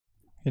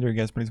Hey there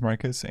guys, my name is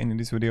Marcus, and in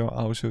this video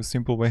I'll show a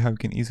simple way how you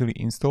can easily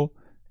install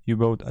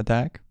Uboat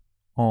attack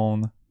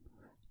on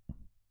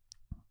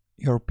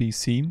your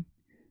PC.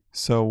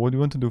 So what you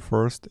want to do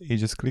first is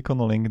just click on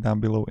the link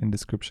down below in the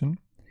description,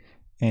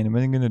 and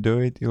when you're going to do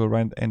it, you'll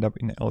end up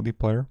in LD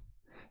player,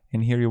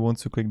 and here you want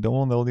to click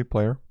download LD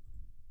player.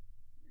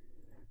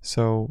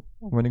 So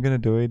when you're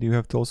going to do it, you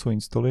have to also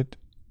install it.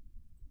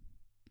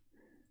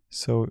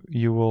 So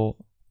you will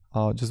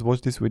just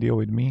watch this video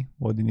with me,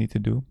 what you need to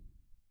do.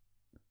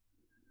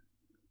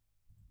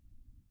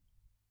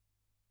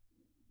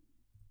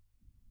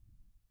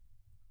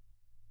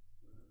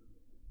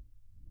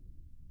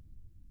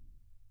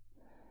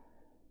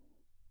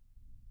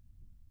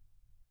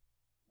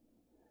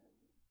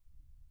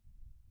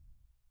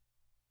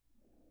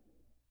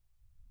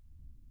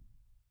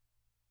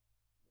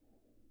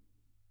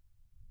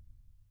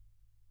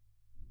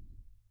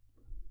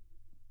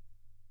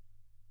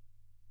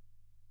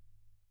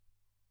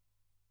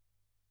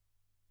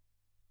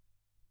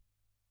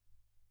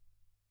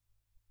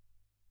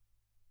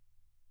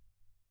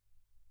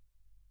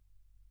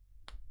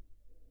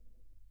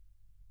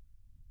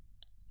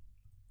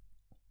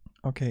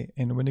 Okay,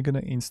 and when you're gonna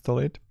install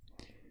it,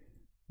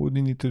 what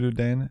you need to do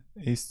then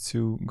is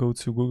to go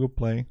to Google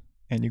Play,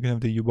 and you can have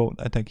the Uboat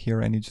attack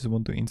here, and you just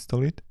want to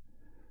install it.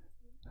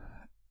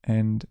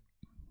 And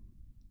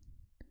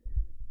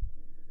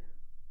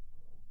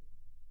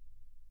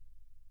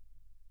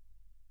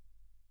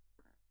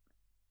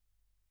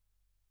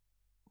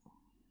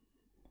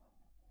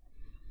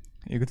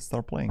you can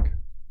start playing.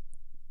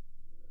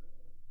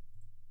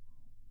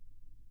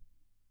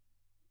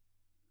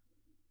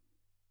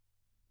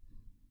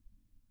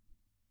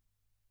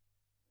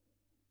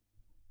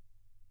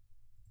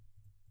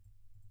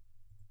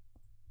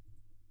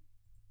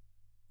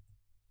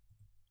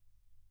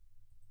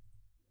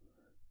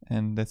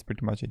 And that's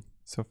pretty much it.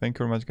 So thank you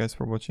very much guys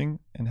for watching,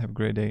 and have a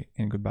great day,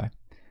 and goodbye.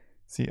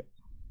 See ya.